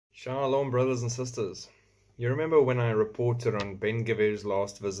Shalom, brothers and sisters. You remember when I reported on Ben Gvir's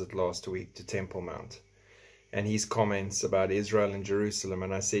last visit last week to Temple Mount and his comments about Israel and Jerusalem,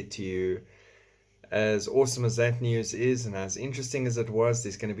 and I said to you, as awesome as that news is and as interesting as it was,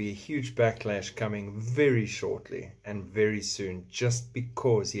 there's going to be a huge backlash coming very shortly and very soon just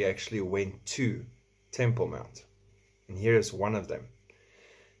because he actually went to Temple Mount. And here's one of them.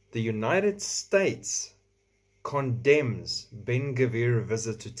 The United States condemns Ben Gvir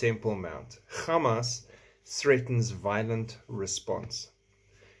visit to Temple Mount. Hamas threatens violent response.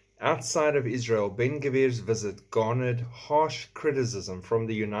 Outside of Israel, Ben Gvir's visit garnered harsh criticism from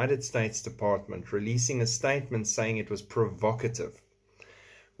the United States Department, releasing a statement saying it was provocative.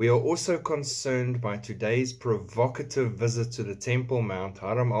 We are also concerned by today's provocative visit to the Temple Mount,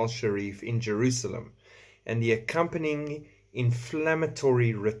 Haram al-Sharif in Jerusalem, and the accompanying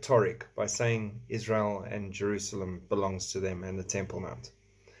inflammatory rhetoric by saying Israel and Jerusalem belongs to them and the Temple Mount.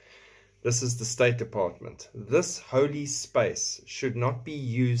 This is the State Department. This holy space should not be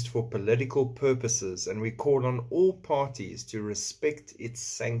used for political purposes, and we call on all parties to respect its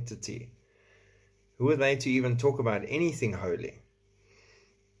sanctity. Who are they to even talk about anything holy?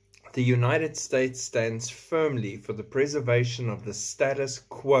 The United States stands firmly for the preservation of the status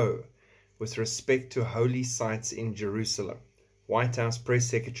quo with respect to holy sites in Jerusalem. White House Press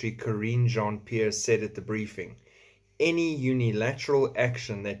Secretary Karine Jean-Pierre said at the briefing, "Any unilateral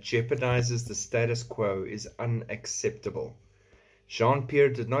action that jeopardizes the status quo is unacceptable." Jean-Pierre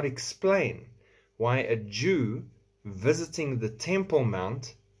did not explain why a Jew visiting the Temple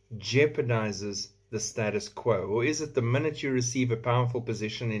Mount jeopardizes the status quo. Or is it the minute you receive a powerful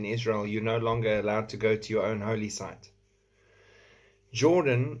position in Israel, you're no longer allowed to go to your own holy site?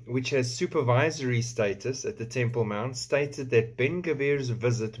 Jordan, which has supervisory status at the Temple Mount, stated that Ben Gvir's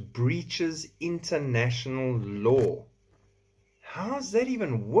visit breaches international law. How does that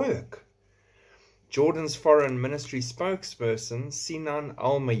even work? Jordan's foreign ministry spokesperson, Sinan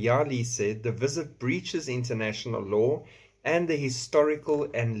al-Mayali, said the visit breaches international law and the historical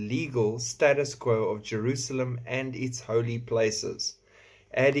and legal status quo of Jerusalem and its holy places,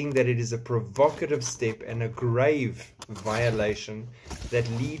 adding that it is a provocative step and a grave violation that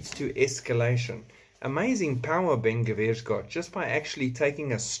leads to escalation. Amazing power Ben Gvir's got just by actually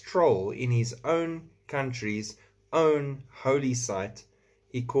taking a stroll in his own country's own holy site.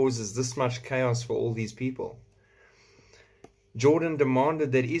 He causes this much chaos for all these people. Jordan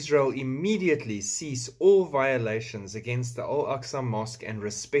demanded that Israel immediately cease all violations against the Al-Aqsa Mosque and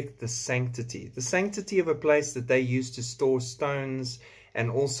respect the sanctity of a place that they used to store stones and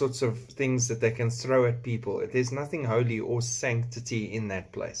all sorts of things that they can throw at people. There's nothing holy or sanctity in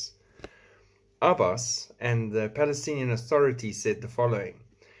that place. Abbas and the Palestinian Authority said the following: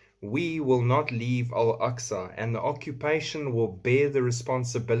 "We will not leave Al-Aqsa, and the occupation will bear the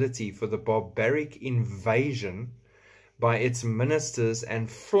responsibility for the barbaric invasion by its ministers and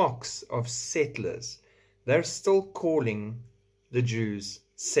flocks of settlers." They're still calling the Jews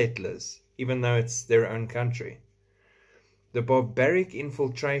settlers, even though it's their own country. The barbaric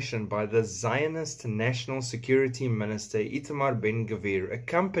infiltration by the Zionist National Security Minister Itamar Ben Gvir,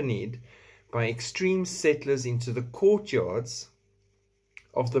 accompanied by extreme settlers into the courtyards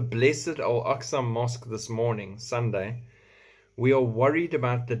of the blessed Al-Aqsa Mosque this morning, Sunday. We are worried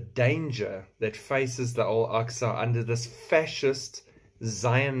about the danger that faces the Al-Aqsa under this fascist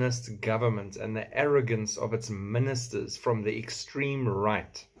Zionist government and the arrogance of its ministers from the extreme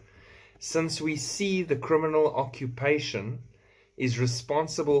right. Since we see the criminal occupation is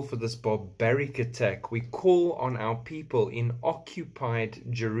responsible for this barbaric attack, we call on our people in occupied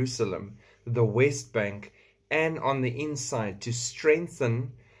Jerusalem, the West Bank, and on the inside to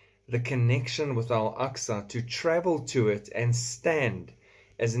strengthen the connection with Al-Aqsa, to travel to it and stand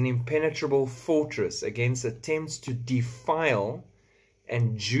as an impenetrable fortress against attempts to defile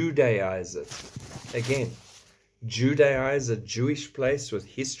and Judaize it. Again, Judaize a Jewish place with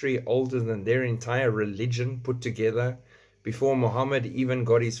history older than their entire religion put together. Before Muhammad even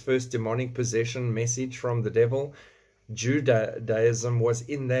got his first demonic possession message from the devil, Judaism was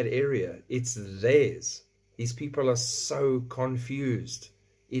in that area. It's theirs. These people are so confused.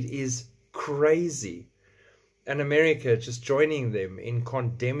 It is crazy. And America just joining them in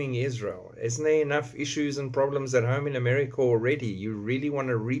condemning Israel. Isn't there enough issues and problems at home in America already? You really want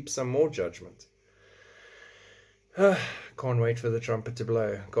to reap some more judgment. Can't wait for the trumpet to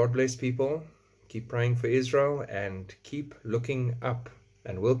blow. God bless people. Keep praying for Israel and keep looking up.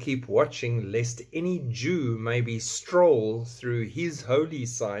 And we'll keep watching lest any Jew maybe stroll through his holy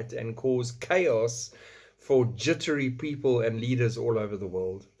site and cause chaos for jittery people and leaders all over the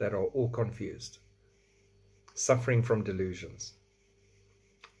world that are all confused, suffering from delusions.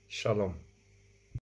 Shalom.